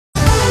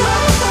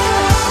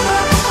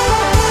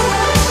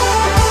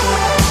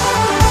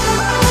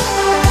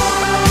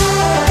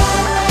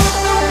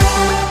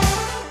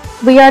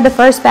We are the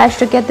first batch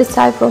to get this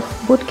type of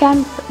boot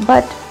camp,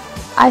 but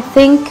I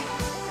think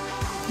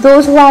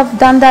those who have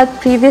done that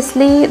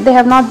previously, they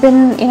have not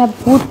been in a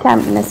boot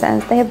camp in a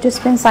sense. They have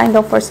just been signed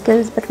off for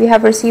skills, but we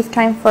have received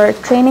time for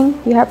training,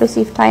 we have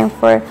received time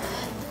for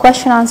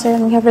question answer,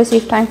 and we have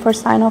received time for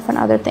sign off and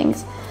other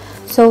things.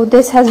 So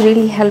this has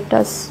really helped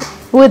us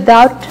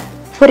without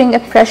putting a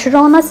pressure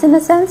on us in a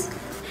sense.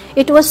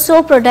 It was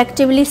so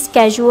productively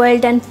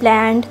scheduled and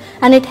planned,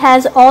 and it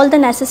has all the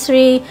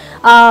necessary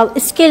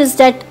skills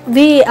that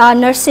we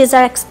nurses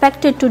are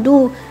expected to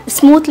do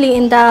smoothly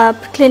in the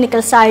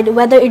clinical side,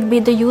 whether it be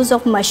the use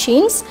of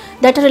machines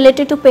that are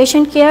related to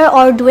patient care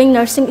or doing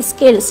nursing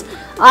skills.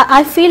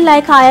 I feel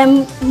like I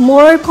am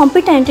more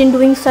competent in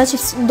doing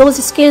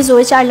those skills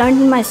which I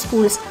learned in my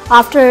schools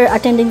after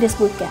attending this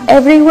boot camp.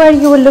 Everywhere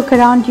you will look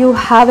around, you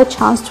have a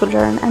chance to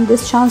learn, and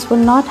this chance will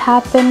not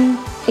happen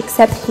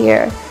except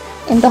here.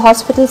 In the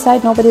hospital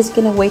side, nobody's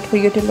going to wait for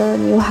you to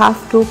learn. You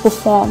have to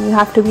perform, you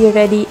have to be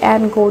ready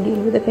and go deal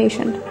with the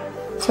patient.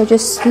 So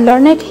just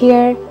learn it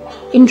here,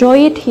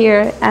 enjoy it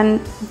here,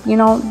 and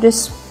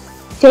just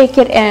take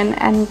it in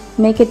and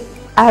make it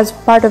as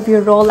part of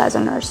your role as a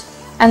nurse,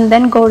 and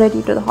then go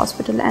ready to the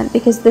hospital, and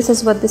because this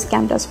is what this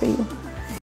camp does for you.